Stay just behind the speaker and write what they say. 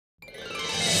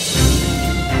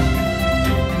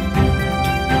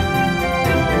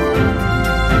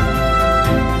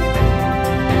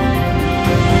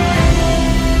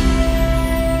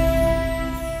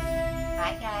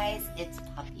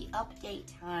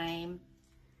time.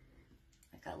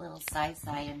 I got little Sai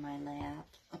in my lap.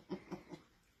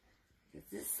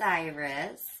 This is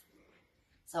Cyrus.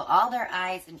 So all their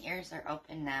eyes and ears are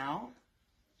open now.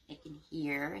 They can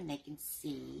hear and they can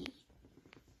see.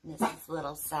 And this is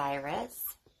little Cyrus.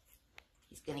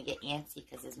 He's going to get antsy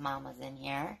because his mama's in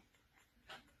here.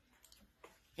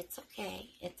 It's okay.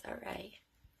 It's all right.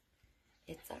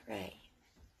 It's all right.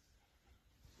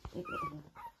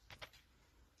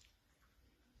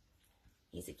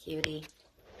 He's a cutie.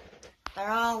 They're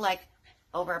all like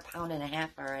over 1.5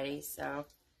 pounds already, so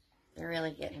they're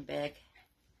really getting big.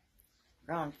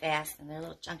 Growing fast, and they're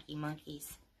little chunky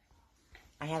monkeys.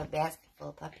 I have a basket full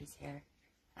of puppies here.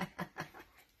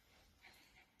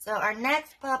 So our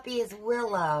next puppy is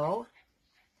Willow.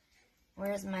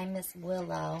 Where's my Miss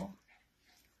Willow?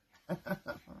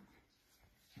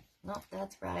 Nope,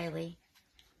 that's Riley.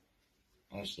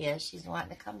 There she is. She's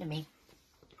wanting to come to me.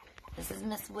 This is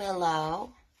Miss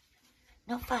Willow.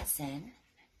 No fussing.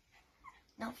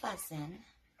 No fussing.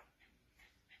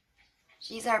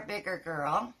 She's our bigger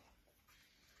girl.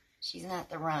 She's not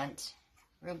the runt.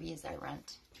 Ruby is our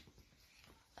runt.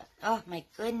 But, oh my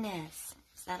goodness.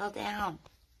 Settle down.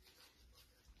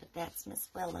 But that's Miss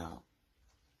Willow.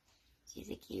 She's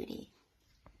a cutie.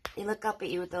 They look up at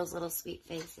you with those little sweet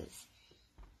faces.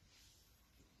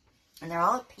 And they're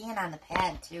all peeing on the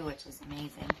pad too, which is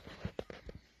amazing.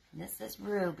 And this is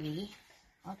Ruby.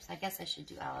 Oops, I guess I should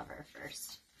do Oliver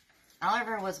first.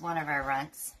 Oliver was one of our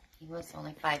runts. He was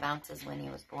only 5 ounces when he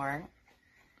was born.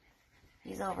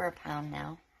 He's over 1 pound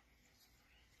now.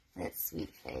 That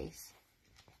sweet face.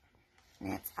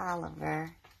 And that's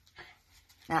Oliver.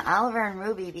 Now, Oliver and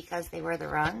Ruby, because they were the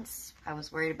runs, I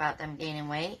was worried about them gaining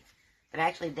weight. But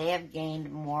actually, they have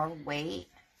gained more weight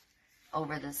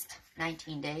over this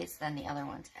 19 days than the other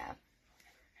ones have.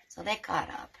 So they caught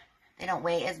up. They don't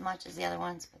weigh as much as the other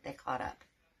ones, but they caught up.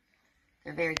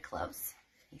 They're very close.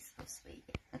 He's so sweet.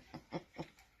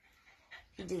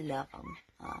 You do love him.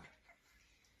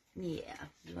 Yeah.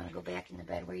 You want to go back in the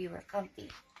bed where you were comfy?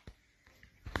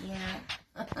 Yeah.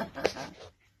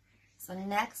 So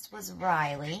next was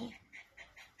Riley.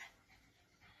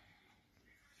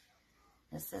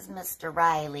 This is Mr.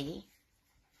 Riley.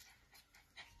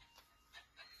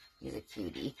 He's a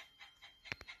cutie.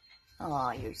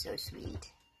 Oh, you're so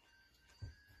sweet.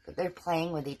 But they're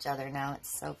playing with each other now. It's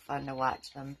so fun to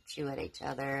watch them chew at each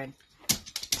other and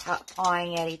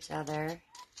pawing at each other.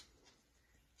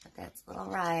 But that's little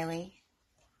Riley.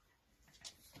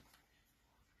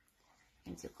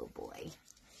 He's a good boy.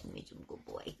 He's a good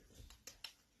boy.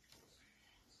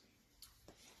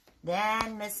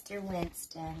 Then Mr.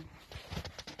 Winston.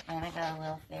 And I got a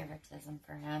little favoritism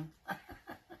for him.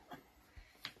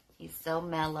 He's so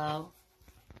mellow.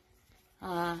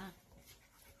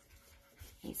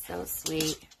 He's so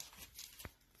sweet.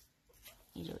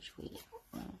 He's so sweet.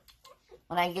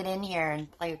 When I get in here and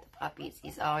play with the puppies,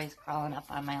 he's always crawling up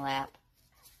on my lap.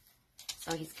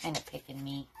 So he's kind of picking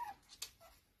me.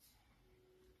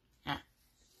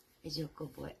 He's a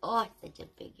good boy. Oh, such a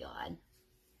big yawn.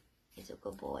 He's a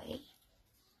good boy.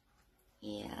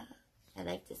 Yeah. I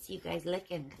like to see you guys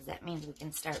licking because that means we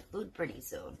can start food pretty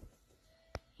soon.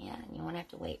 Yeah, and you won't have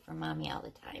to wait for Mommy all the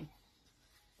time.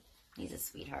 He's a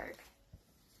sweetheart.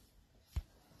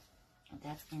 Oh,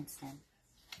 that's Winston.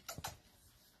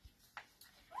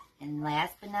 And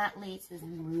last but not least is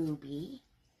Ruby.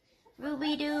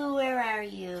 Ruby-doo, where are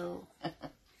you?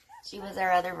 She was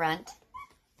our other runt.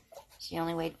 She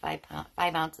only weighed 5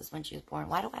 ounces when she was born.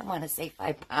 Why do I want to say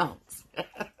 5 pounds?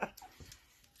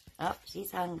 Oh,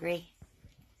 she's hungry.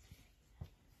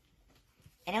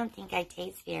 I don't think I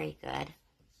taste very good.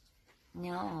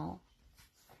 No.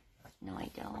 No, I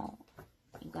don't.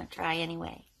 I'm going to try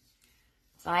anyway.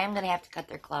 So I am going to have to cut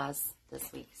their claws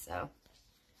this week, so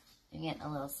they're getting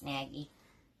a little snaggy.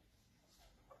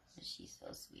 But she's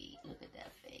so sweet. Look at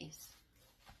that face.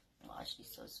 Oh,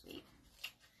 she's so sweet.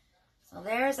 So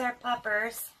there's our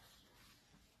puppers.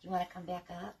 Do you want to come back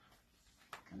up?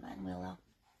 Come on, Willow.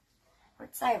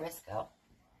 Where'd Cyrus go?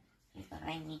 He's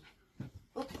behind me.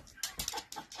 Oops.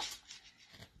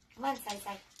 Come on,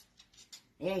 Sai.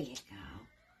 There you go.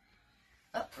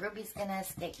 Oh, Ruby's gonna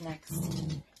escape next.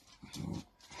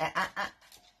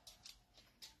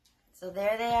 So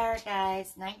there they are,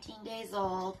 guys. 19 days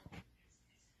old.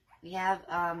 We have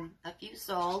a few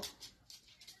sold.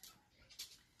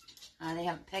 They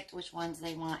haven't picked which ones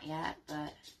they want yet,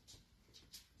 but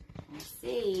we'll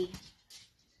see.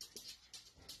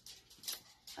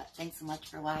 But thanks so much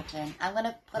for watching. I'm going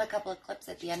to put a couple of clips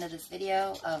at the end of this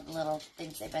video of little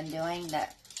things they've been doing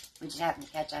that we just happened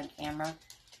to catch on camera.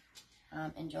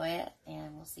 Enjoy it,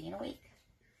 and we'll see you in a week.